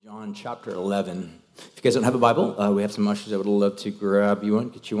John chapter 11. If you guys don't have a Bible, we have some ushers that would love to grab you one,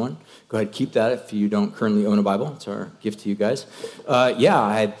 get you one. Go ahead, keep that if you don't currently own a Bible. It's our gift to you guys.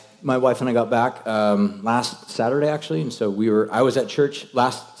 My wife and I got back last Saturday, actually, and so I was at church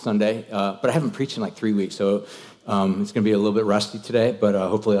last Sunday, but I haven't preached in like 3 weeks, so it's going to be a little bit rusty today, but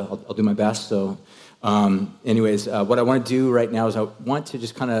hopefully I'll do my best. So what I want to do right now is I want to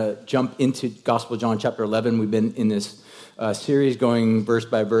just kind of jump into Gospel of John chapter 11. We've been in this series going verse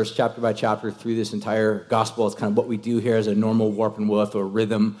by verse, chapter by chapter through this entire gospel. It's kind of what we do here as a normal warp and woof or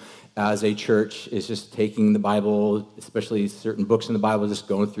rhythm as a church, is just taking the Bible, especially certain books in the Bible, just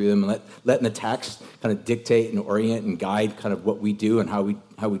going through them and letting the text kind of dictate and orient and guide kind of what we do and how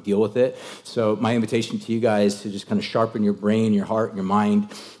we deal with it. So my invitation to you guys to just kind of sharpen your brain, your heart, your mind,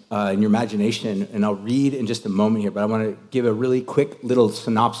 and your imagination, and I'll read in just a moment here, but I want to give a really quick little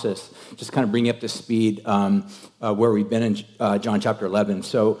synopsis, just kind of bring you up to speed where we've been in John chapter 11.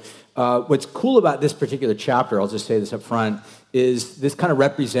 So what's cool about this particular chapter, I'll just say this up front, is this kind of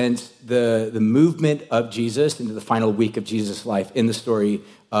represents the movement of Jesus into the final week of Jesus' life in the story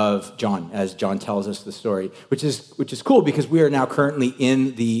of John, as John tells us the story, which is cool because we are now currently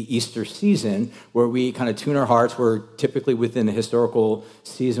in the Easter season where we kind of tune our hearts. We're typically within the historical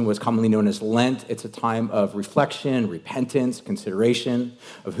season, what's commonly known as Lent. It's a time of reflection, repentance, consideration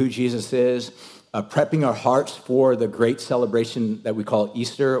of who Jesus is, prepping our hearts for the great celebration that we call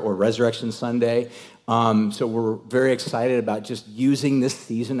Easter or Resurrection Sunday. So we're very excited about just using this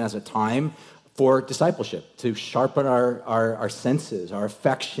season as a time for discipleship, to sharpen our senses, our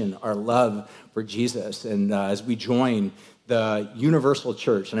affection, our love for Jesus. And as we join the universal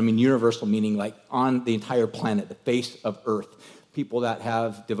church, and I mean universal meaning like on the entire planet, the face of earth, people that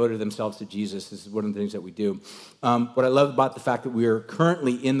have devoted themselves to Jesus, this is one of the things that we do. What I love about the fact that we are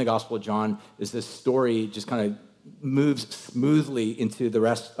currently in the Gospel of John is this story just kind of moves smoothly into the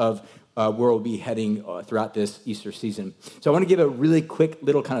rest of where we'll be heading throughout this Easter season. So I want to give a really quick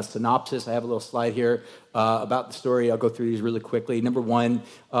little kind of synopsis. I have a little slide here about the story. I'll go through these really quickly. Number one,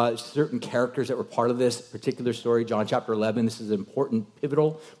 certain characters that were part of this particular story, John chapter 11. This is an important,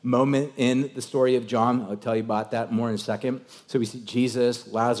 pivotal moment in the story of John. I'll tell you about that more in a second. So we see Jesus,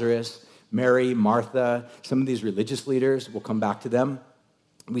 Lazarus, Mary, Martha, some of these religious leaders. We'll come back to them.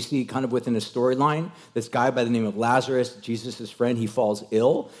 We see kind of within a storyline, this guy by the name of Lazarus, Jesus' friend, he falls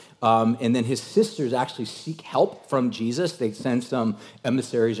ill. And then his sisters actually seek help from Jesus. They send some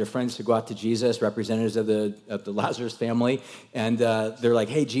emissaries or friends to go out to Jesus, representatives of the Lazarus family. And they're like,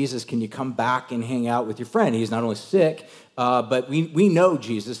 hey, Jesus, can you come back and hang out with your friend? He's not only sick, but we know,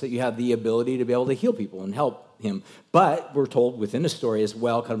 Jesus, that you have the ability to be able to heal people and help him. But we're told within the story as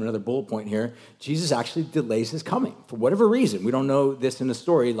well, kind of another bullet point here, Jesus actually delays his coming for whatever reason. We don't know this in the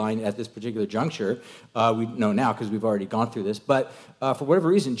storyline at this particular juncture. We know now because we've already gone through this. But for whatever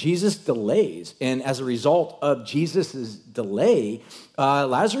reason, Jesus delays. And as a result of Jesus' delay,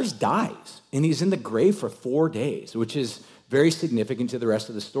 Lazarus dies. And he's in the grave for 4 days, which is very significant to the rest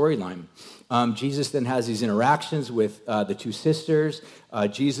of the storyline. Jesus then has these interactions with the two sisters.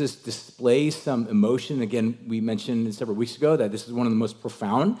 Jesus displays some emotion. Again, we mentioned several weeks ago that this is one of the most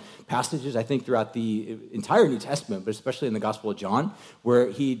profound passages, I think, throughout the entire New Testament, but especially in the Gospel of John, where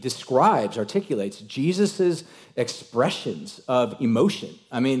he articulates Jesus' expressions of emotion.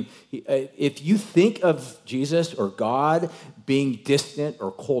 I mean, if you think of Jesus or God being distant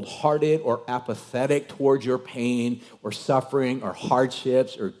or cold-hearted or apathetic towards your pain or suffering or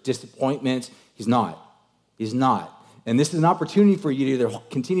hardships or disappointments, he's not. He's not. And this is an opportunity for you to either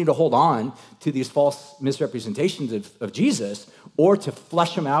continue to hold on to these false misrepresentations of Jesus or to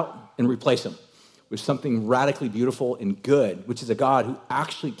flesh them out and replace them with something radically beautiful and good, which is a God who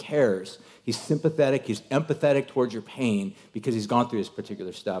actually cares. He's sympathetic, he's empathetic towards your pain because he's gone through this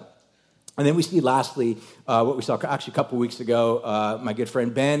particular step. And then we see lastly, what we saw actually a couple weeks ago, my good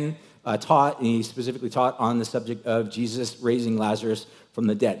friend Ben taught, and he specifically taught on the subject of Jesus raising Lazarus from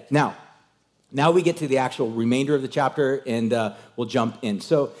the dead. Now we get to the actual remainder of the chapter, and we'll jump in.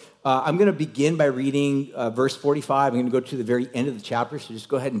 So I'm going to begin by reading verse 45. I'm going to go to the very end of the chapter, so just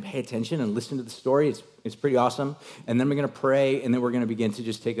go ahead and pay attention and listen to the story. It's pretty awesome. And then we're going to pray, and then we're going to begin to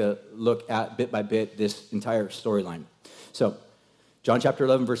just take a look at, bit by bit, this entire storyline. So John chapter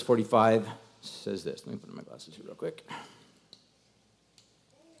 11, verse 45 says this. Let me put on my glasses here real quick.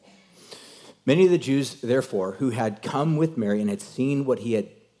 Many of the Jews, therefore, who had come with Mary and had seen what he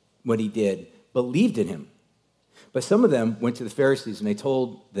did, believed in him. But some of them went to the Pharisees, and they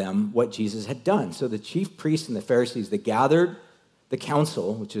told them what Jesus had done. So the chief priests and the Pharisees, they gathered the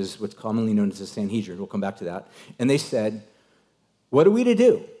council, which is what's commonly known as the Sanhedrin. We'll come back to that. And they said, what are we to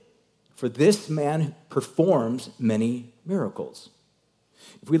do? For this man performs many miracles.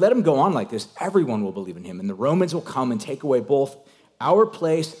 If we let him go on like this, everyone will believe in him, and the Romans will come and take away both our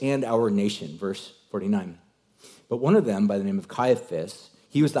place and our nation. Verse 49. But one of them, by the name of Caiaphas,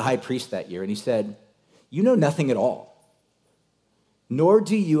 he was the high priest that year, and he said, "You know nothing at all, nor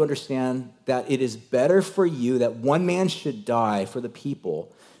do you understand that it is better for you that one man should die for the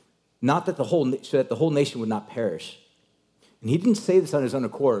people, not that so that the whole nation would not perish." And he didn't say this on his own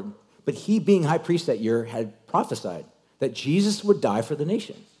accord, but he, being high priest that year, had prophesied that Jesus would die for the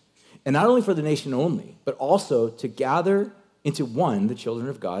nation. And not only for the nation only, but also to gather into one the children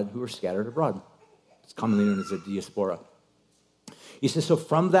of God who were scattered abroad. It's commonly known as the diaspora. He says, so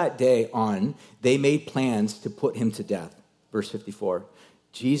from that day on, they made plans to put him to death. Verse 54,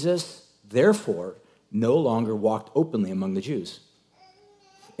 Jesus, therefore, no longer walked openly among the Jews.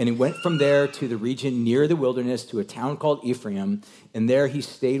 And he went from there to the region near the wilderness to a town called Ephraim, and there he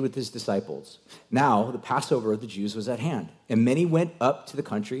stayed with his disciples. Now, the Passover of the Jews was at hand, and many went up to the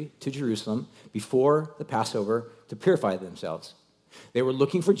country, to Jerusalem, before the Passover to purify themselves. They were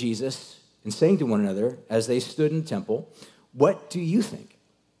looking for Jesus and saying to one another as they stood in the temple, "What do you think?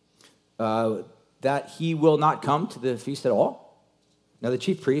 That he will not come to the feast at all?" Now, the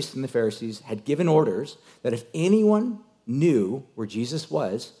chief priests and the Pharisees had given orders that if anyone knew where Jesus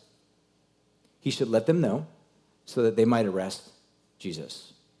was, he should let them know so that they might arrest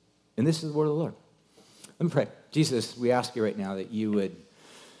Jesus. And this is the word of the Lord. Let me pray. Jesus, we ask you right now that you would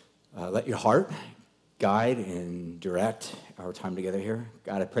let your heart guide and direct our time together here.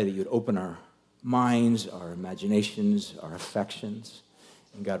 God, I pray that you would open our minds, our imaginations, our affections,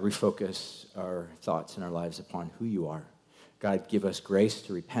 and God, refocus our thoughts and our lives upon who you are. God, give us grace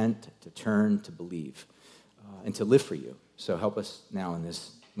to repent, to turn, to believe, and to live for you. So help us now in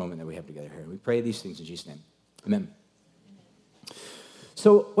this moment that we have together here. We pray these things in Jesus' name. Amen.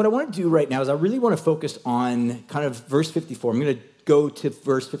 So what I want to do right now is I really want to focus on kind of verse 54. I'm going to go to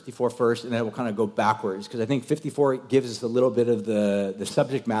verse 54 first, and then we'll kind of go backwards, because I think 54 gives us a little bit of the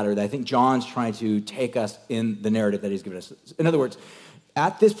subject matter that I think John's trying to take us in the narrative that he's given us. In other words,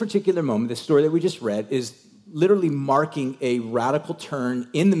 at this particular moment, the story that we just read is literally marking a radical turn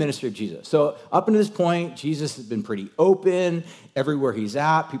in the ministry of Jesus. So up until this point, Jesus has been pretty open. Everywhere he's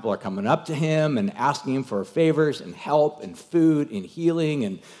at, people are coming up to him and asking him for favors and help and food and healing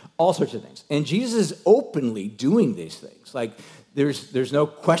and all sorts of things. And Jesus is openly doing these things. Like, there's no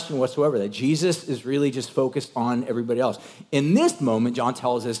question whatsoever that Jesus is really just focused on everybody else. In this moment, John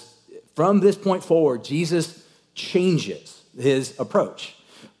tells us, from this point forward, Jesus changes his approach.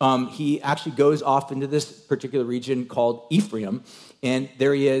 He actually goes off into this particular region called Ephraim, and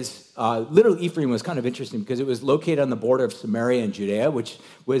there he is. Literally, Ephraim was kind of interesting because it was located on the border of Samaria and Judea, which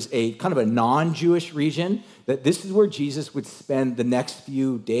was a kind of a non-Jewish region. That this is where Jesus would spend the next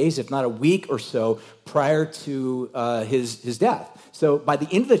few days, if not a week or so, prior to his death. So by the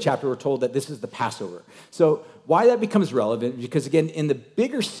end of the chapter, we're told that this is the Passover. So why that becomes relevant? Because again, in the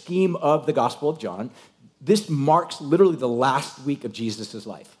bigger scheme of the Gospel of John, this marks literally the last week of Jesus'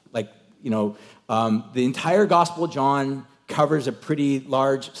 life. Like, the entire Gospel of John covers a pretty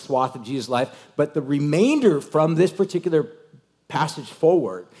large swath of Jesus' life, but the remainder from this particular passage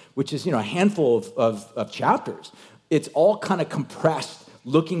forward, which is, a handful of chapters, it's all kind of compressed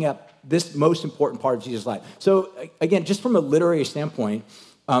looking at this most important part of Jesus' life. So again, just from a literary standpoint,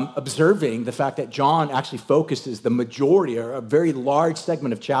 observing the fact that John actually focuses the majority or a very large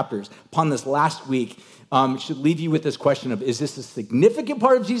segment of chapters upon this last week should leave you with this question of, is this a significant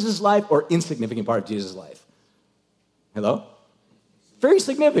part of Jesus' life or insignificant part of Jesus' life? Hello? Very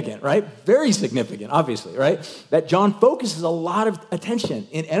significant, right? Very significant, obviously, right? That John focuses a lot of attention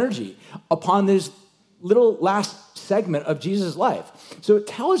and energy upon this little last segment of Jesus' life. So it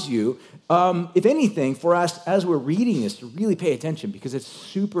tells you, if anything, for us as we're reading this, to really pay attention, because it's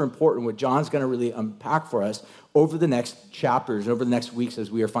super important what John's going to really unpack for us over the next chapters, over the next weeks as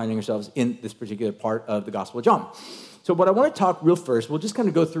we are finding ourselves in this particular part of the Gospel of John. So what I want to talk real first, we'll just kind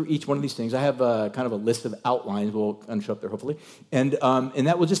of go through each one of these things. I have kind of a list of outlines. We'll kind of show up there, hopefully. And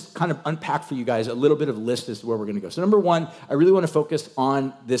that will just kind of unpack for you guys a little bit of a list as to where we're going to go. So number one, I really want to focus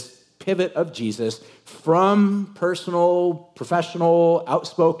on this pivot of Jesus from personal, professional,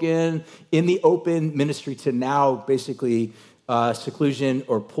 outspoken, in the open ministry to now basically seclusion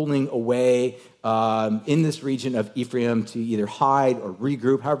or pulling away in this region of Ephraim to either hide or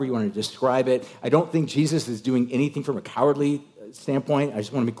regroup, however you want to describe it. I don't think Jesus is doing anything from a cowardly standpoint. I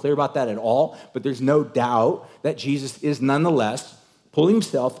just want to be clear about that at all. But there's no doubt that Jesus is nonetheless pulling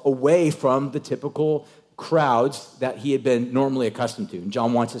himself away from the typical crowds that he had been normally accustomed to. And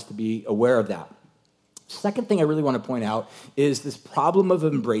John wants us to be aware of that. Second thing I really want to point out is this problem of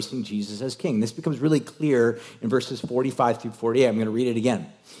embracing Jesus as king. This becomes really clear in verses 45 through 48. I'm going to read it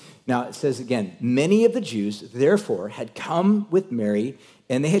again. Now, it says again, many of the Jews, therefore, had come with Mary,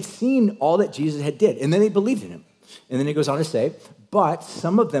 and they had seen all that Jesus had did, and then they believed in him. And then it goes on to say, but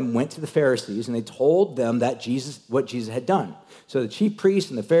some of them went to the Pharisees, and they told them that what Jesus had done. So the chief priests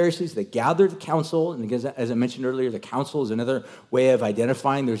and the Pharisees, they gathered the council, and as I mentioned earlier, the council is another way of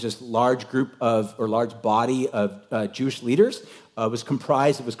identifying. There's this large group large body of Jewish leaders. It was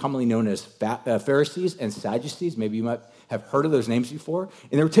comprised, it was commonly known as Pharisees and Sadducees. Maybe you might have heard of those names before.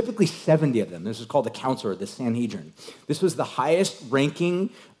 And there were typically 70 of them. This was called the council, or the Sanhedrin. This was the highest ranking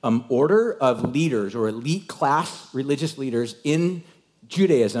order of leaders or elite class religious leaders in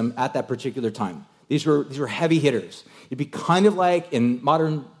Judaism at that particular time. These were heavy hitters. It'd be kind of like in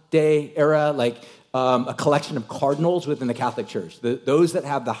modern day era, like a collection of cardinals within the Catholic Church. Those that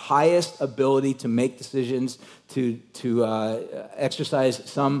have the highest ability to make decisions, to exercise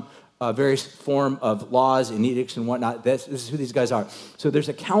some various form of laws and edicts and whatnot. This is who these guys are. So there's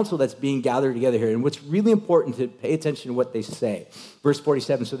a council that's being gathered together here. And what's really important to pay attention to what they say. Verse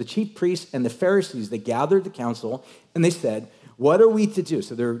 47, so the chief priests and the Pharisees, they gathered the council and they said, what are we to do?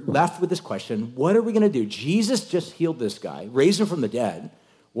 So they're left with this question, what are we going to do? Jesus just healed this guy, raised him from the dead.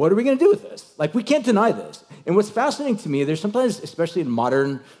 What are we going to do with this? Like, we can't deny this. And what's fascinating to me, there's sometimes, especially in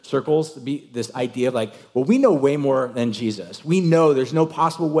modern circles, this idea of like, well, we know way more than Jesus. We know there's no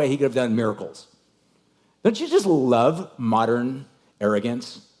possible way he could have done miracles. Don't you just love modern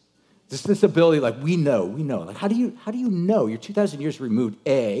arrogance? This ability, like, we know. Like, how do you know? You're 2,000 years removed,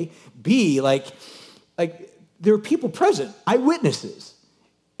 A. B, like there are people present, eyewitnesses,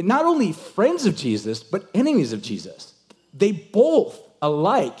 and not only friends of Jesus, but enemies of Jesus. They both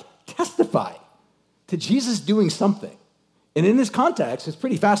alike testify to Jesus doing something. And in this context, it's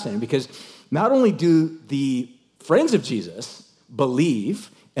pretty fascinating because not only do the friends of Jesus believe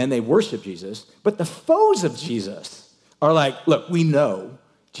and they worship Jesus, but the foes of Jesus are like, look, we know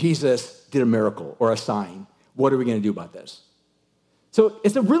Jesus did a miracle or a sign. What are we going to do about this? So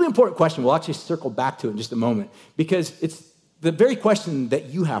it's a really important question. We'll actually circle back to it in just a moment because it's the very question that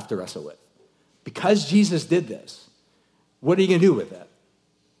you have to wrestle with. Because Jesus did this, what are you going to do with that?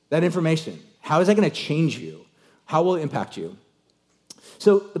 That information, how is that going to change you? How will it impact you?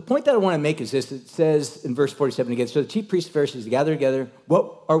 So the point that I want to make is this. It says in verse 47 again, so the chief priests and Pharisees gather together.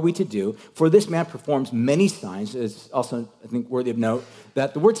 What are we to do? For this man performs many signs. It's also, I think, worthy of note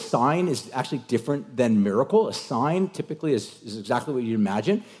that the word sign is actually different than miracle. A sign typically is exactly what you'd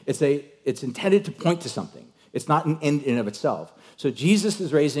imagine. It's intended to point to something. It's not an end in of itself. So Jesus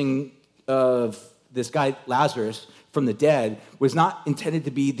is raising of this guy Lazarus from the dead was not intended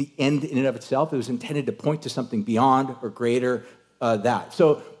to be the end in and of itself. It was intended to point to something beyond or greater that.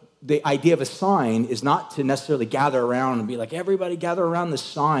 So the idea of a sign is not to necessarily gather around and be like, everybody gather around this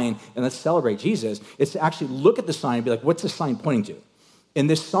sign and let's celebrate Jesus. It's to actually look at the sign and be like, what's the sign pointing to? And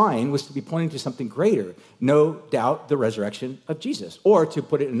this sign was to be pointing to something greater, no doubt the resurrection of Jesus. Or to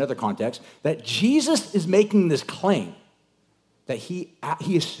put it in another context, that Jesus is making this claim that he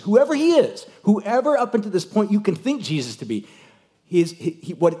is whoever he is, whoever up until this point you can think Jesus to be,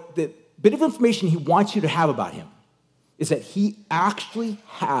 what the bit of information he wants you to have about him is that he actually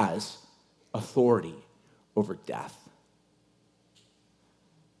has authority over death.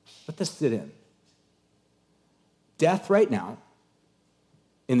 Let this sit in. Death right now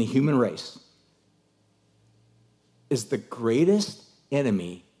in the human race is the greatest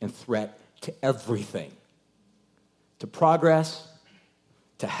enemy and threat to everything. To progress,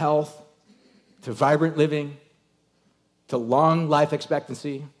 to health, to vibrant living, to long life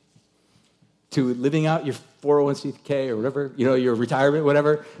expectancy, to living out your 401k or whatever, your retirement,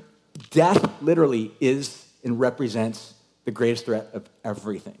 whatever. Death literally is and represents the greatest threat of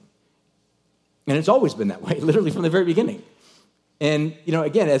everything. And it's always been that way, literally from the very beginning. And,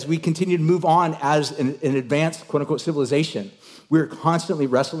 again, as we continue to move on as an advanced, quote-unquote, civilization, we're constantly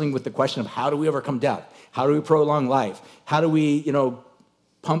wrestling with the question of how do we overcome death? How do we prolong life? How do we,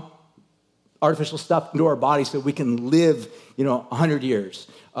 pump artificial stuff into our body so we can live, 100 years,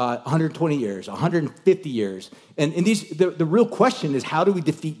 120 years, 150 years? And the real question is, how do we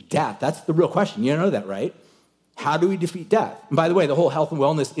defeat death? That's the real question. You know that, right? How do we defeat death? And by the way, the whole health and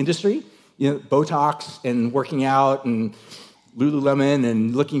wellness industry, Botox and working out and Lululemon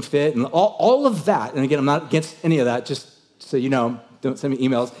and looking fit and all of that. And again, I'm not against any of that, just so you know, don't send me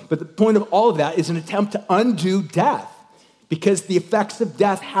emails. But the point of all of that is an attempt to undo death because the effects of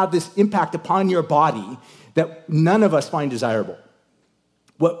death have this impact upon your body that none of us find desirable.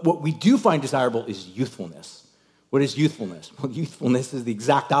 What we do find desirable is youthfulness. What is youthfulness? Well, youthfulness is the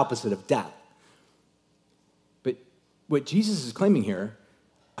exact opposite of death. what Jesus is claiming here,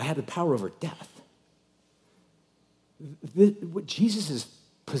 I have the power over death. What Jesus is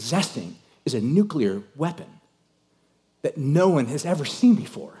possessing is a nuclear weapon that no one has ever seen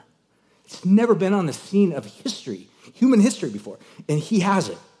before. It's never been on the scene of history, human history before, and he has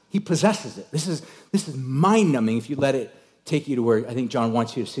it. He possesses it. This is mind-numbing if you let it take you to where I think John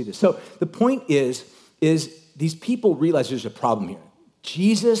wants you to see this. So the point is these people realize there's a problem here.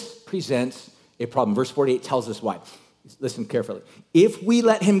 Jesus presents a problem. Verse 48 tells us why. Listen carefully. If we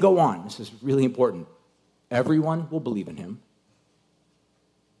let him go on, this is really important, everyone will believe in him,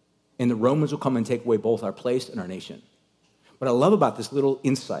 and the Romans will come and take away both our place and our nation. What I love about this little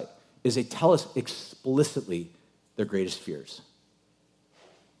insight is they tell us explicitly their greatest fears.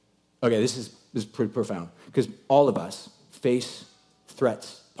 Okay, this is pretty profound, because all of us face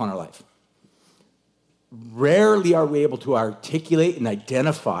threats upon our life. Rarely are we able to articulate and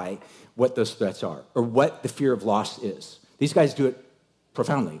identify what those threats are or what the fear of loss is. These guys do it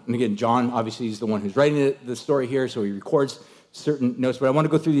profoundly. And again, John obviously is the one who's writing the story here, so he records certain notes, but I want to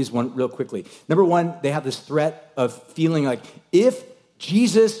go through these one real quickly. Number one, they have this threat of feeling like if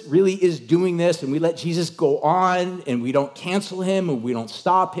Jesus really is doing this and we let Jesus go on and we don't cancel him or we don't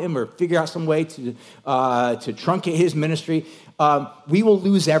stop him or figure out some way to truncate his ministry, we will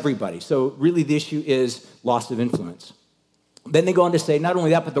lose everybody. So really the issue is loss of influence. Then they go on to say, not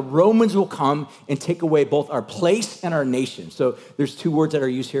only that, but the Romans will come and take away both our place and our nation. So there's two words that are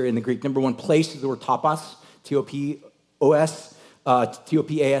used here in the Greek. Number one, place is the word topos, T-O-P-O-S,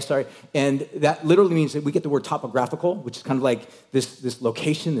 T-O-P-A-S, sorry. And that literally means that we get the word topographical, which is kind of like this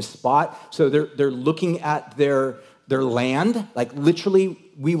location, this spot. So they're looking at their land, like literally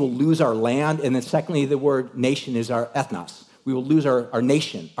we will lose our land. And then secondly, the word nation is our ethnos. We will lose our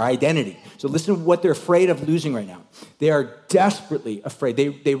nation, our identity. So listen to what they're afraid of losing right now. They are desperately afraid.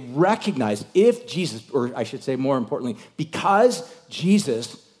 They recognize if Jesus, or I should say more importantly, because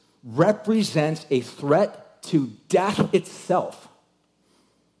Jesus represents a threat to death itself,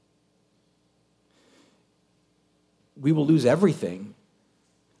 we will lose everything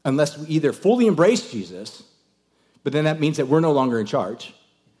unless we either fully embrace Jesus, but then that means that we're no longer in charge.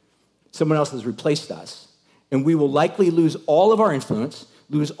 Someone else has replaced us. And we will likely lose all of our influence,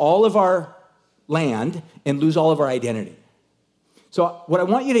 lose all of our land, and lose all of our identity. So what I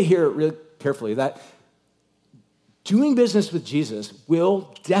want you to hear really carefully, that doing business with Jesus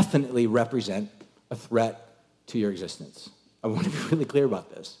will definitely represent a threat to your existence. I want to be really clear about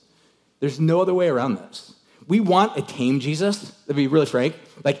this. There's no other way around this. We want a tame Jesus, to be really frank.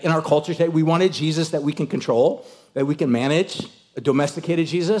 Like in our culture today, we want a Jesus that we can control, that we can manage, a domesticated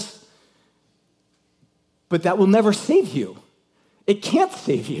Jesus. But that will never save you. It can't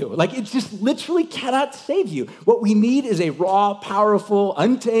save you. Like, it just literally cannot save you. What we need is a raw, powerful,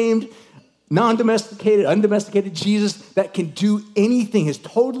 untamed, non-domesticated, undomesticated Jesus that can do anything, is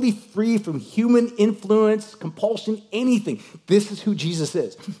totally free from human influence, compulsion, anything. This is who Jesus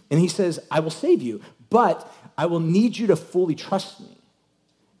is. And he says, I will save you, but I will need you to fully trust me.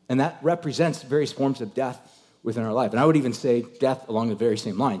 And that represents various forms of death within our life. And I would even say death along the very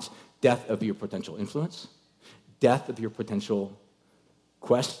same lines. Death of your potential influence, death of your potential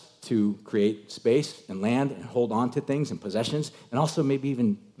quest to create space and land and hold on to things and possessions, and also maybe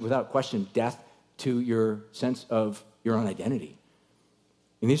even, without question, death to your sense of your own identity.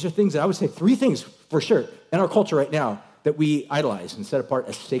 And these are things that I would say, three things for sure in our culture right now that we idolize and set apart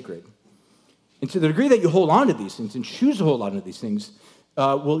as sacred. And to the degree that you hold on to these things and choose to hold on to these things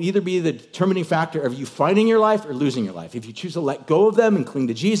will either be the determining factor of you finding your life or losing your life. If you choose to let go of them and cling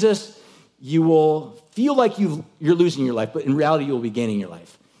to Jesus, you will feel like you're losing your life, but in reality, you will be gaining your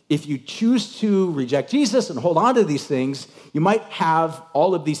life. If you choose to reject Jesus and hold on to these things, you might have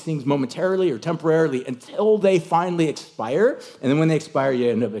all of these things momentarily or temporarily until they finally expire. And then when they expire,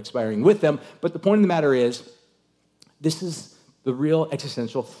 you end up expiring with them. But the point of the matter is, this is the real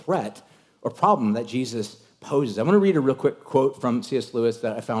existential threat or problem that Jesus poses. I want to read a real quick quote from C.S. Lewis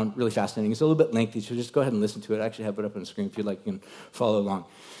that I found really fascinating. It's a little bit lengthy, so just go ahead and listen to it. I actually have it up on the screen if you'd like, you can follow along.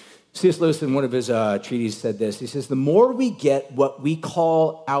 C.S. Lewis, in one of his treatises, said this. He says, the more we get what we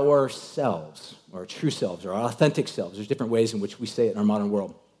call ourselves, or true selves, or our authentic selves, there's different ways in which we say it in our modern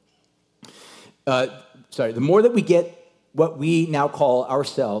world. The more that we get what we now call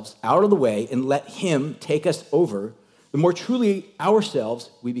ourselves out of the way and let him take us over, the more truly ourselves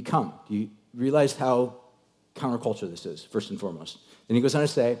we become. Do you realize how counterculture this is, first and foremost? Then he goes on to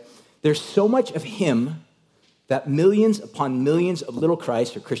say, there's so much of him that millions upon millions of little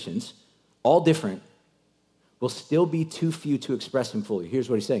Christs or Christians, all different, will still be too few to express him fully. Here's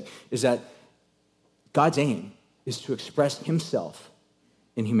what he's saying, is that God's aim is to express himself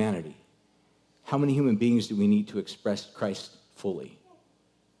in humanity. how many human beings do we need to express Christ fully?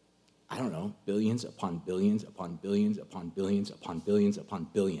 I don't know, billions upon billions upon billions upon billions upon billions upon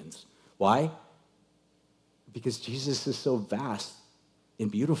billions. Why? Because Jesus is so vast and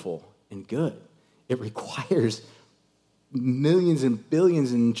beautiful and good. It requires millions and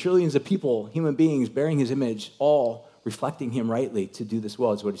billions and trillions of people, human beings, bearing his image, all reflecting him rightly to do this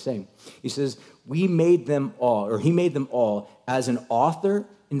well, is what he's saying. He says, he made them all, as an author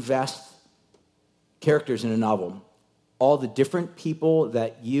invests characters in a novel. All the different people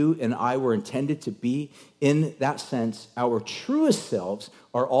that you and I were intended to be, in that sense, our truest selves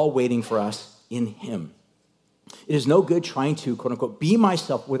are all waiting for us in him. It is no good trying to, quote unquote, be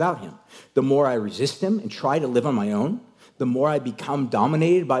myself without him. The more I resist him and try to live on my own, the more I become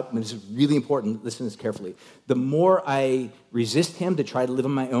dominated by, this is really important, listen to this carefully. The more I resist him to try to live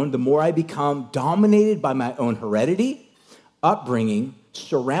on my own, the more I become dominated by my own heredity, upbringing,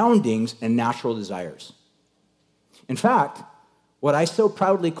 surroundings, and natural desires. In fact, what I so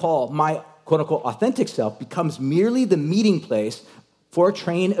proudly call my, quote unquote, authentic self becomes merely the meeting place for a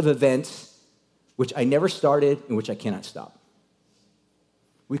train of events which I never started and which I cannot stop.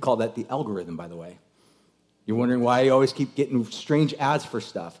 We call that the algorithm, by the way. You're wondering why you always keep getting strange ads for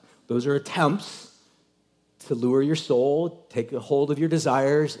stuff. Those are attempts to lure your soul, take a hold of your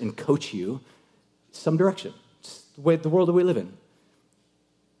desires, and coach you some direction. It's the world that we live in.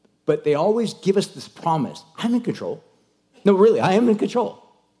 But they always give us this promise. I'm in control. No, really, I am in control.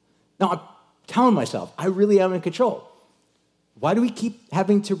 Now, I'm telling myself, I really am in control. Why do we keep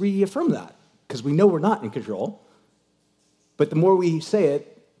having to reaffirm that? Because we know we're not in control. But the more we say it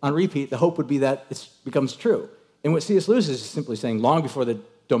on repeat, the hope would be that it becomes true. And what C.S. Lewis is simply saying, long before the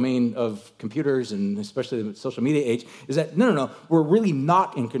domain of computers and especially the social media age, is that no, we're really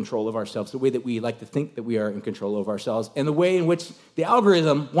not in control of ourselves the way that we like to think that we are in control of ourselves, and the way in which the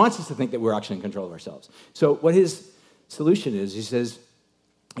algorithm wants us to think that we're actually in control of ourselves. So what his solution is, he says,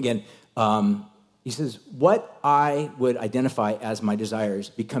 again, what I would identify as my desires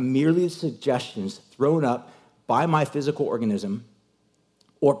become merely suggestions thrown up by my physical organism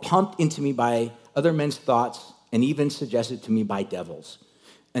or pumped into me by other men's thoughts and even suggested to me by devils.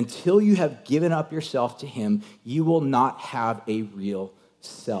 Until you have given up yourself to him, you will not have a real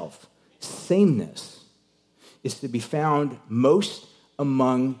self. Sameness is to be found most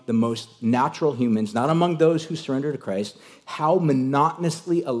among the most natural humans, not among those who surrender to Christ. How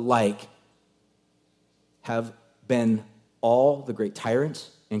monotonously alike have been all the great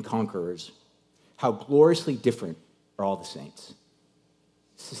tyrants and conquerors. How gloriously different are all the saints.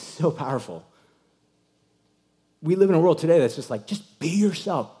 This is so powerful. We live in a world today that's just like, just be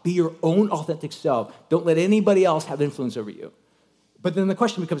yourself. Be your own authentic self. Don't let anybody else have influence over you. But then the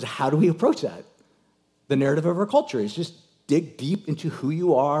question becomes, how do we approach that? The narrative of our culture is just dig deep into who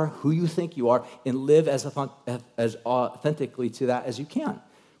you are, who you think you are, and live as authentically to that as you can.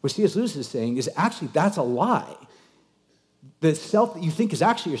 What C.S. Lewis is saying is actually that's a lie. The self that you think is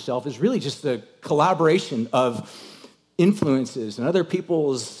actually yourself is really just the collaboration of influences and other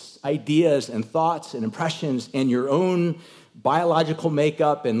people's ideas and thoughts and impressions and your own biological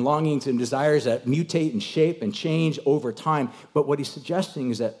makeup and longings and desires that mutate and shape and change over time. But what he's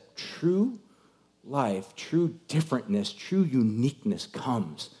suggesting is that true life, true differentness, true uniqueness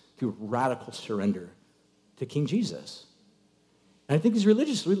comes through radical surrender to King Jesus. And I think these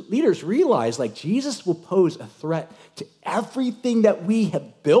religious leaders realize, like, Jesus will pose a threat to everything that we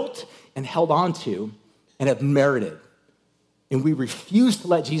have built and held on to and have merited. And we refuse to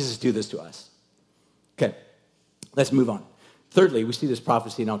let Jesus do this to us. Okay, let's move on. Thirdly, we see this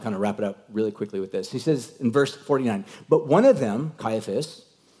prophecy, and I'll kind of wrap it up really quickly with this. He says in verse 49, but one of them, Caiaphas,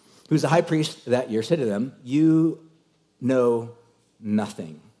 who's the high priest that year, said to them, you know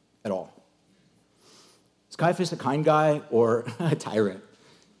nothing at all. Is Caiaphas a kind guy or a tyrant?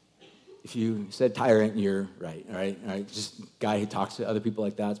 If you said tyrant, you're right, all right? Just a guy who talks to other people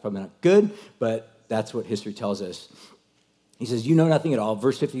like that, it's probably not good, but that's what history tells us. He says, you know nothing at all.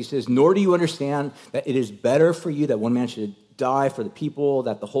 Verse 50 says, nor do you understand that it is better for you that one man should die for the people,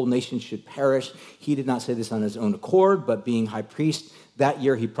 that the whole nation should perish. He did not say this on his own accord, but being high priest, that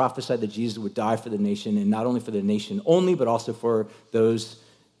year he prophesied that Jesus would die for the nation, and not only for the nation only, but also for those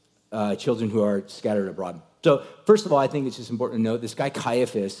children who are scattered abroad. So first of all, I think it's just important to note this guy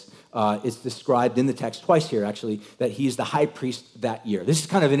Caiaphas is described in the text twice here, actually, that he's the high priest that year. This is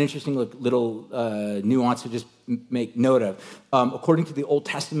kind of an interesting little nuance to just make note of. According to the Old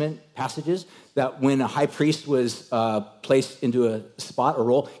Testament passages, that when a high priest was placed into a spot or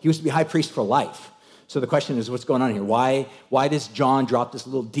role, he was to be high priest for life. So the question is, what's going on here? Why does John drop this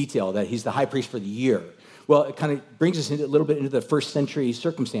little detail that he's the high priest for the year? Well, it kind of brings us a little bit into the first century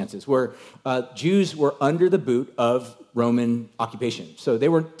circumstances where Jews were under the boot of Roman occupation. So they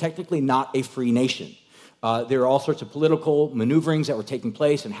were technically not a free nation. There were all sorts of political maneuverings that were taking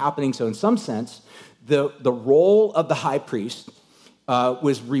place and happening. So in some sense, the role of the high priest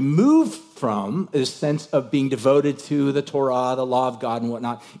was removed from a sense of being devoted to the Torah, the law of God and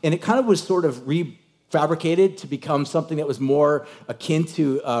whatnot. And it kind of was sort of refabricated to become something that was more akin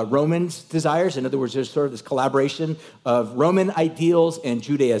to Romans' desires. In other words, there's sort of this collaboration of Roman ideals and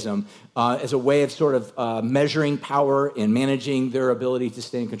Judaism as a way of sort of measuring power and managing their ability to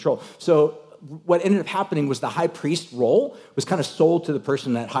stay in control. So what ended up happening was the high priest role was kind of sold to the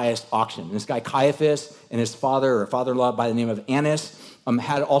person at highest auction. And this guy Caiaphas and his father or father-in-law by the name of Annas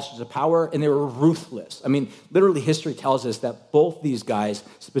had all sorts of power, and they were ruthless. I mean, literally history tells us that both these guys,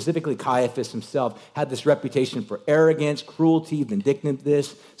 specifically Caiaphas himself, had this reputation for arrogance, cruelty,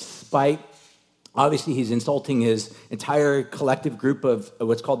 vindictiveness, spite. Obviously, he's insulting his entire collective group of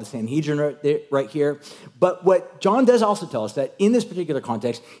what's called the Sanhedrin right here. But what John does also tell us that in this particular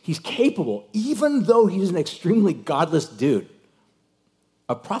context, he's capable, even though he's an extremely godless dude,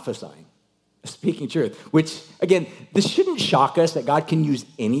 of prophesying, speaking truth. Which, again, this shouldn't shock us that God can use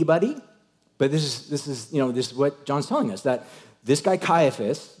anybody. But this is what John's telling us, that this guy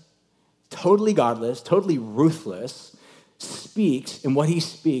Caiaphas, totally godless, totally ruthless, speaks, and what he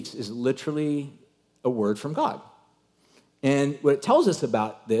speaks is literally a word from God. And what it tells us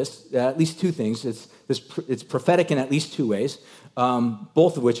about this, at least two things. It's prophetic in at least two ways,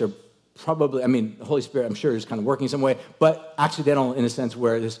 both of which are probably, the Holy Spirit, I'm sure, is kind of working some way, but accidental in a sense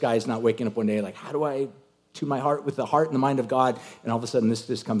where this guy is not waking up one day like, how do I to my heart with the heart and the mind of God, and all of a sudden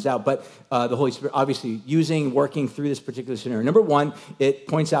this comes out. But the Holy Spirit obviously working through this particular scenario. Number one, it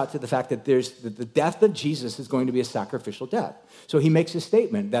points out to the fact that the death of Jesus is going to be a sacrificial death. So he makes a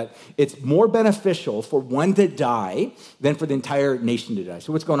statement that it's more beneficial for one to die than for the entire nation to die.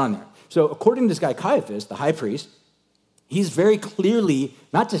 So what's going on there? So according to this guy Caiaphas, the high priest, he's very clearly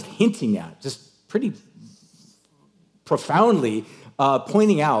not just hinting at, just pretty profoundly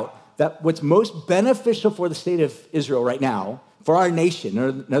pointing out that what's most beneficial for the state of Israel right now, for our nation,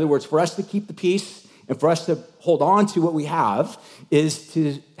 in other words, for us to keep the peace and for us to hold on to what we have, is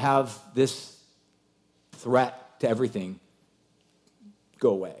to have this threat to everything go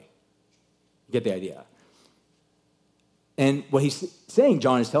away. You get the idea? And what he's saying,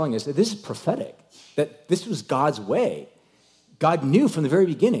 John is telling us, that this is prophetic, that this was God's way. God knew from the very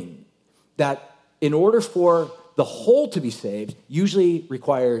beginning that in order for the whole to be saved, usually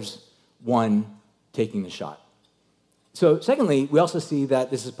requires one taking the shot. So secondly, we also see that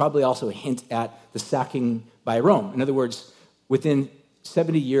this is probably also a hint at the sacking by Rome. In other words, within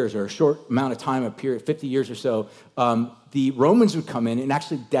 70 years or a short amount of time, a period, 50 years or so, the Romans would come in and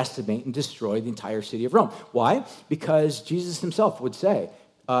actually decimate and destroy the entire city of Rome. Why? Because Jesus himself would say,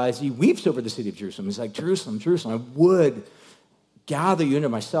 as he weeps over the city of Jerusalem, he's like, Jerusalem, Jerusalem, I would gather you into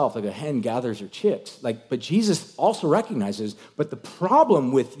myself like a hen gathers her chicks. But Jesus also recognizes, but the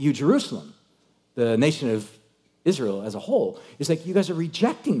problem with you, Jerusalem, the nation of Israel as a whole, is like you guys are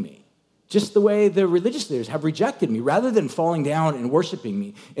rejecting me, just the way the religious leaders have rejected me. Rather than falling down and worshiping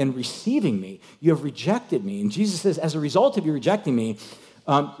me and receiving me, you have rejected me. And Jesus says, as a result of you rejecting me,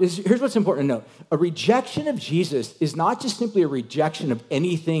 here's what's important to note. A rejection of Jesus is not just simply a rejection of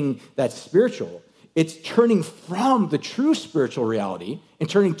anything that's spiritual. It's turning from the true spiritual reality and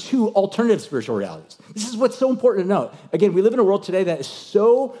turning to alternative spiritual realities. This is what's so important to note. Again, we live in a world today that is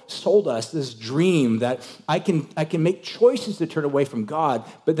so sold us this dream that I can make choices to turn away from God,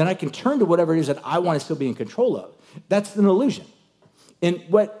 but then I can turn to whatever it is that I want to still be in control of. That's an illusion. And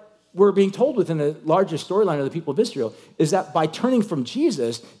what we're being told within the larger storyline of the people of Israel is that by turning from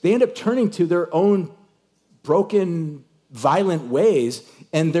Jesus, they end up turning to their own broken, violent ways,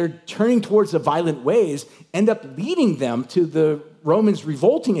 and they're turning towards the violent ways, end up leading them to the Romans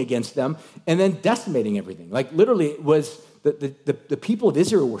revolting against them and then decimating everything. Like literally it was the people of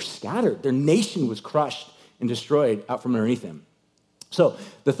Israel were scattered. Their nation was crushed and destroyed out from underneath them. So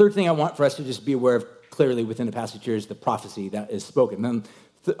the third thing I want for us to just be aware of clearly within the passage here is the prophecy that is spoken. Then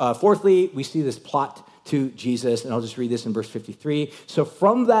fourthly, we see this plot to Jesus, and I'll just read this in verse 53. So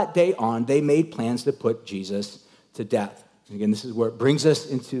from that day on, they made plans to put Jesus to death. And again, this is where it brings us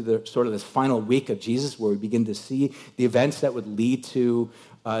into the sort of this final week of Jesus, where we begin to see the events that would lead to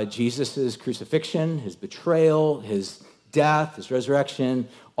Jesus' crucifixion, his betrayal, his death, his resurrection.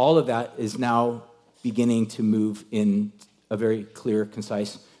 All of that is now beginning to move in a very clear,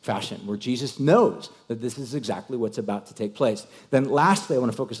 concise fashion, where Jesus knows that this is exactly what's about to take place. Then lastly, I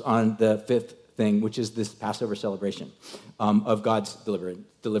want to focus on the fifth thing, which is this Passover celebration of God's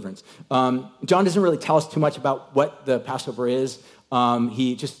deliverance. John doesn't really tell us too much about what the Passover is.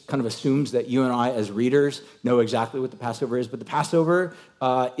 He just kind of assumes that you and I, as readers, know exactly what the Passover is. But the Passover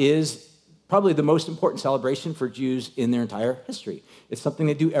is probably the most important celebration for Jews in their entire history. It's something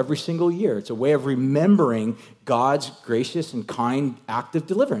they do every single year. It's a way of remembering God's gracious and kind act of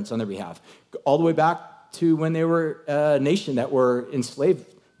deliverance on their behalf, all the way back to when they were a nation that were enslaved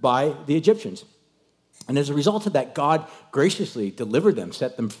by the Egyptians. And as a result of that, God graciously delivered them,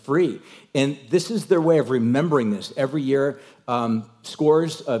 set them free. And this is their way of remembering this. Every year,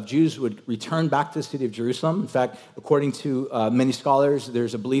 scores of Jews would return back to the city of Jerusalem. In fact, according to many scholars,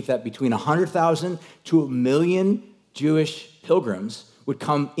 there's a belief that between 100,000 to 1 million Jewish pilgrims would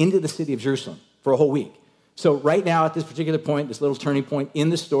come into the city of Jerusalem for a whole week. So right now, at this particular point, this little turning point in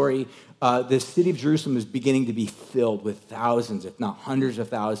the story, the city of Jerusalem is beginning to be filled with thousands, if not hundreds of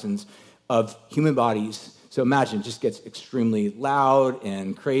thousands, of human bodies. So imagine, it just gets extremely loud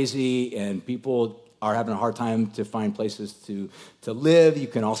and crazy, and people are having a hard time to find places to live. You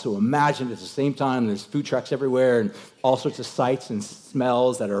can also imagine at the same time there's food trucks everywhere and all sorts of sights and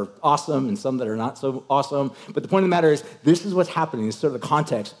smells that are awesome and some that are not so awesome. But the point of the matter is, this is what's happening. This is sort of the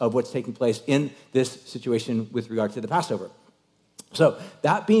context of what's taking place in this situation with regard to the Passover. So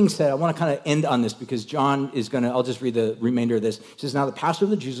that being said, I want to kind of end on this because John is going to, I'll just read the remainder of this. He says, now the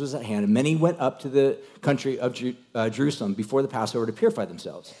Passover of the Jews was at hand, and many went up to the country of Jerusalem before the Passover to purify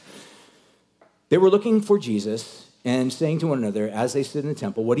themselves. They were looking for Jesus and saying to one another as they stood in the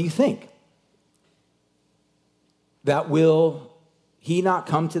temple, what do you think? That will he not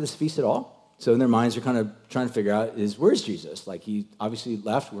come to this feast at all? So in their minds, they're kind of trying to figure out, where's Jesus? Like, he obviously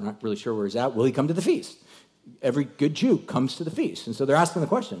left. We're not really sure where he's at. Will he come to the feast? Every good Jew comes to the feast. And so they're asking the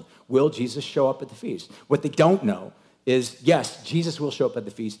question, will Jesus show up at the feast? What they don't know is, yes, Jesus will show up at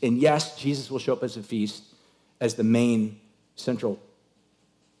the feast. And yes, Jesus will show up at the feast as the main central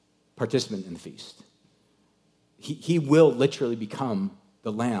participant in the feast. He will literally become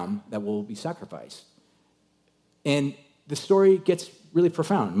the lamb that will be sacrificed. And the story gets really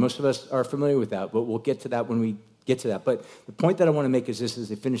profound. Most of us are familiar with that, but we'll get to that when we get to that. But the point that I want to make is this, as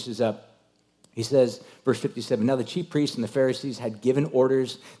he finishes up. He says, verse 57, now the chief priests and the Pharisees had given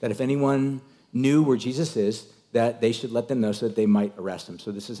orders that if anyone knew where Jesus is, that they should let them know so that they might arrest him.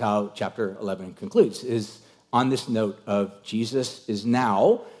 So this is how chapter 11 concludes, is on this note of Jesus is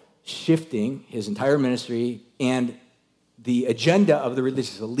now shifting his entire ministry, and the agenda of the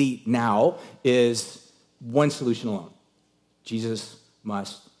religious elite now is one solution alone. Jesus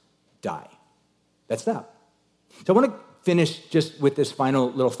must die. That's that. So I want to finish just with this final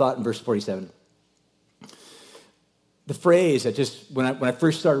little thought in verse 47. The phrase that just, when I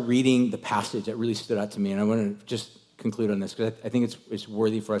first started reading the passage, that really stood out to me, and I want to just conclude on this because I think it's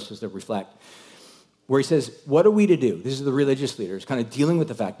worthy for us just to reflect, where he says, what are we to do? This is the religious leaders kind of dealing with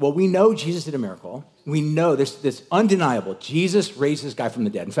the fact, well, we know Jesus did a miracle. We know this undeniable. Jesus raised this guy from the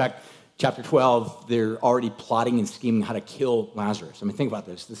dead. In fact, chapter 12, they're already plotting and scheming how to kill Lazarus. I mean, think about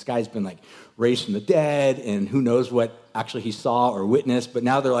this. This guy's been like raised from the dead, and who knows what actually he saw or witnessed, but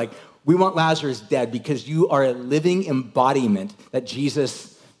now they're like, we want Lazarus dead because you are a living embodiment that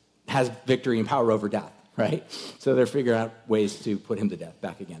Jesus has victory and power over death, right? So they're figuring out ways to put him to death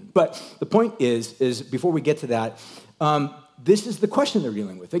back again. But the point is before we get to that, this is the question they're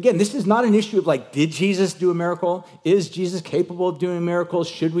dealing with. Again, this is not an issue of like, did Jesus do a miracle? Is Jesus capable of doing miracles?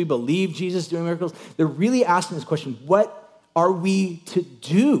 Should we believe Jesus doing miracles? They're really asking this question, what are we to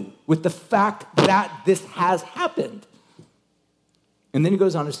do with the fact that this has happened? And then he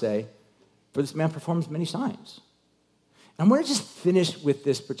goes on to say, for this man performs many signs. And I want to just finish with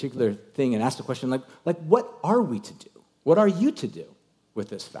this particular thing and ask the question, like what are we to do? What are you to do with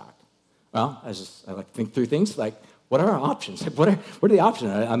this fact? Well, I like to think through things like, what are our options? Like, what are the options?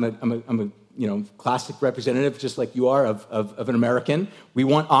 I'm a classic representative, just like you are, of an American. We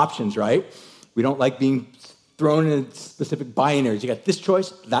want options, right? We don't like being thrown in specific binaries. You got this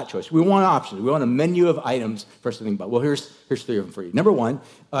choice, that choice. We want options. We want a menu of items for us to think about. Well, here's 3 of them for you. Number 1,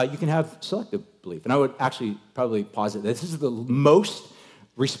 you can have selective belief. And I would actually probably posit this is the most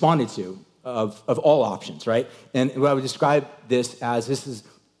responded to of all options, right? And what I would describe this is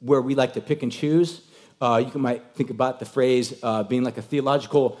where we like to pick and choose. You might think about the phrase being like a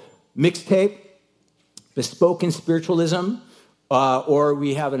theological mixtape, bespoken spiritualism, or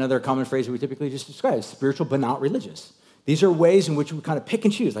we have another common phrase that we typically just describe, spiritual but not religious. These are ways in which we kind of pick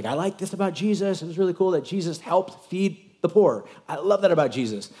and choose. Like, I like this about Jesus. It was really cool that Jesus helped feed the poor. I love that about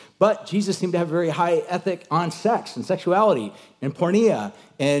Jesus. But Jesus seemed to have a very high ethic on sex and sexuality and porneia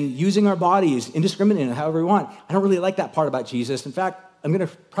and using our bodies indiscriminately however we want. I don't really like that part about Jesus. In fact, I'm going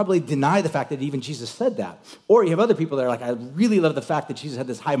to probably deny the fact that even Jesus said that. Or you have other people that are like, I really love the fact that Jesus had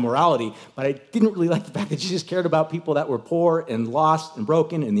this high morality, but I didn't really like the fact that Jesus cared about people that were poor and lost and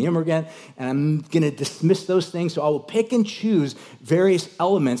broken and the immigrant, and I'm going to dismiss those things. So I will pick and choose various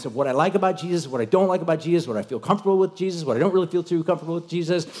elements of what I like about Jesus, what I don't like about Jesus, what I feel comfortable with Jesus, what I don't really feel too comfortable with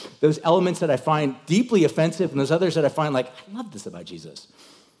Jesus, those elements that I find deeply offensive, and those others that I find like, I love this about Jesus.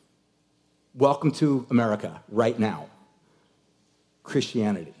 Welcome to America right now.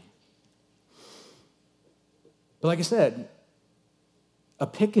 Christianity. But like I said, a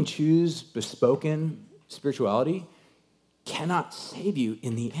pick and choose bespoken spirituality cannot save you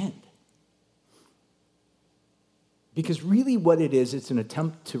in the end. Because really what it is, it's an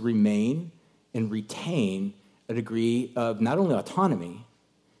attempt to remain and retain a degree of not only autonomy,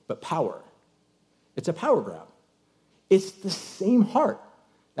 but power. It's a power grab. It's the same heart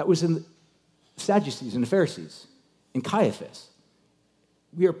that was in the Sadducees and the Pharisees, in Caiaphas.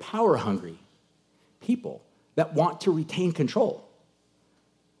 We are power-hungry people that want to retain control.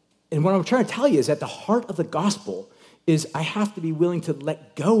 And what I'm trying to tell you is that the heart of the gospel is I have to be willing to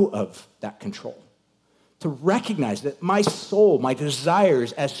let go of that control, to recognize that my soul, my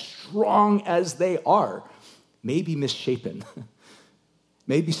desires, as strong as they are, may be misshapen,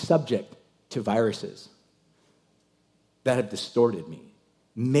 may be subject to viruses that have distorted me.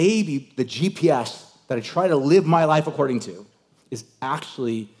 Maybe the GPS that I try to live my life according to is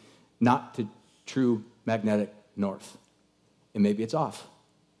actually not the true magnetic north. And maybe it's off.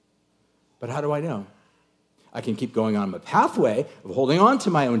 But how do I know? I can keep going on my pathway of holding on to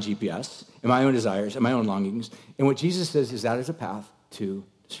my own GPS and my own desires and my own longings. And what Jesus says is that is a path to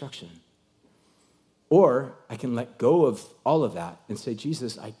destruction. Or I can let go of all of that and say,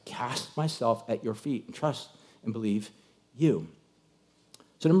 Jesus, I cast myself at your feet and trust and believe you.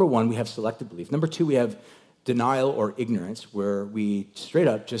 So number one, we have selective belief. Number two, we have denial or ignorance, where we straight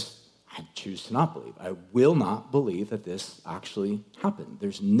up just, I choose to not believe. I will not believe that this actually happened.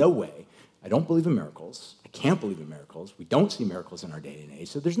 There's no way. I don't believe in miracles. I can't believe in miracles. We don't see miracles in our day and age.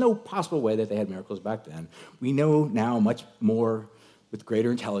 So there's no possible way that they had miracles back then. We know now much more with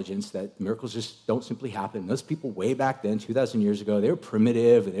greater intelligence that miracles just don't simply happen. Those people way back then, 2,000 years ago, they were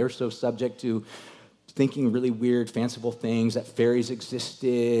primitive, and they were so subject to thinking really weird, fanciful things, that fairies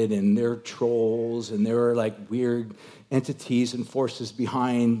existed, and there were trolls, and there were like weird entities and forces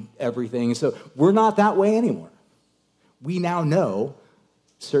behind everything. So we're not that way anymore. We now know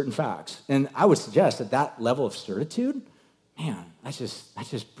certain facts. And I would suggest that that level of certitude, man, that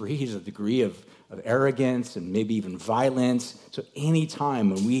just breeds a degree of arrogance and maybe even violence. So any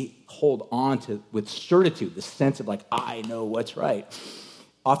time when we hold on to, with certitude, the sense of like, I know what's right,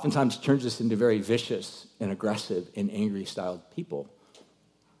 oftentimes turns us into very vicious and aggressive and angry styled people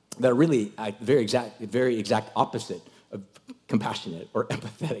that are really very exact opposite of compassionate or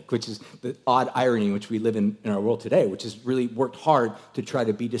empathetic, which is the odd irony in which we live in our world today, which has really worked hard to try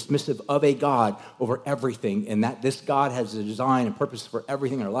to be dismissive of a God over everything, and that this God has a design and purpose for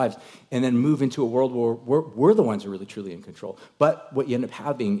everything in our lives, and then move into a world where we're the ones who are really truly in control. But what you end up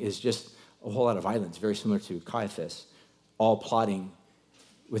having is just a whole lot of violence, very similar to Caiaphas, all plotting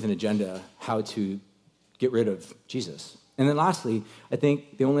with an agenda how to get rid of Jesus. And then lastly, I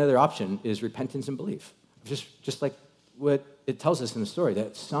think the only other option is repentance and belief. Just like what it tells us in the story,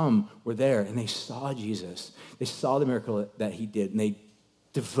 that some were there and they saw Jesus. They saw the miracle that he did, and they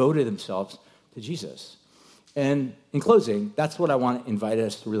devoted themselves to Jesus. And in closing, that's what I want to invite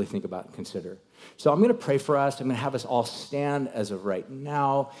us to really think about and consider. So I'm going to pray for us. I'm going to have us all stand as of right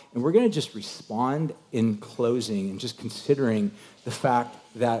now, and we're going to just respond in closing and just considering the fact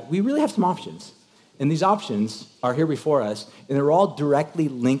that we really have some options. And these options are here before us, and they're all directly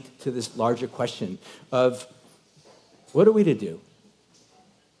linked to this larger question of, what are we to do?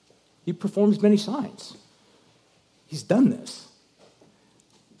 He performs many signs. He's done this.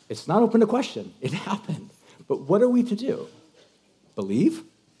 It's not open to question. It happened. But what are we to do? Believe?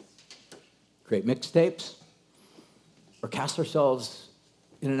 Create mixtapes? Or cast ourselves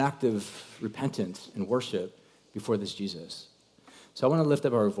in an act of repentance and worship before this Jesus? So I want to lift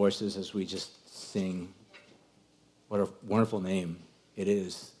up our voices as we just sing what a wonderful name it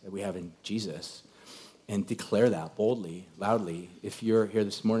is that we have in Jesus, and declare that boldly, loudly. If you're here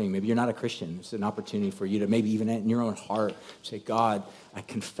this morning, maybe you're not a Christian, it's an opportunity for you to maybe even in your own heart say, God, I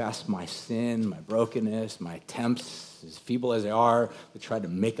confess my sin, my brokenness, my attempts, as feeble as they are, to try to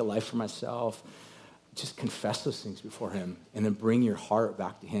make a life for myself. Just confess those things before him, and then bring your heart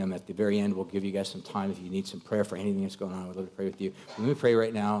back to him. At the very end, we'll give you guys some time if you need some prayer for anything that's going on. We'd love to pray with you. Let me pray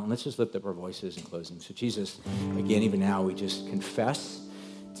right now, and let's just lift up our voices in closing. So Jesus, again, even now, we just confess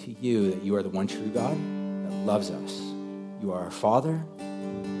to you that you are the one true God that loves us. You are our Father,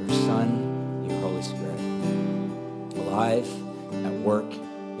 your Son, your Holy Spirit, alive, at work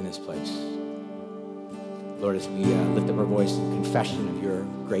in this place. Lord, as we lift up our voice in confession of your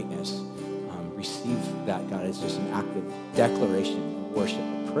greatness, receive that, God, as just an act of declaration, of worship,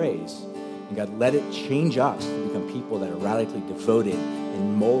 of praise. And God, let it change us to become people that are radically devoted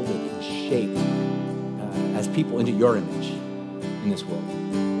and molded and shaped as people into your image in this world.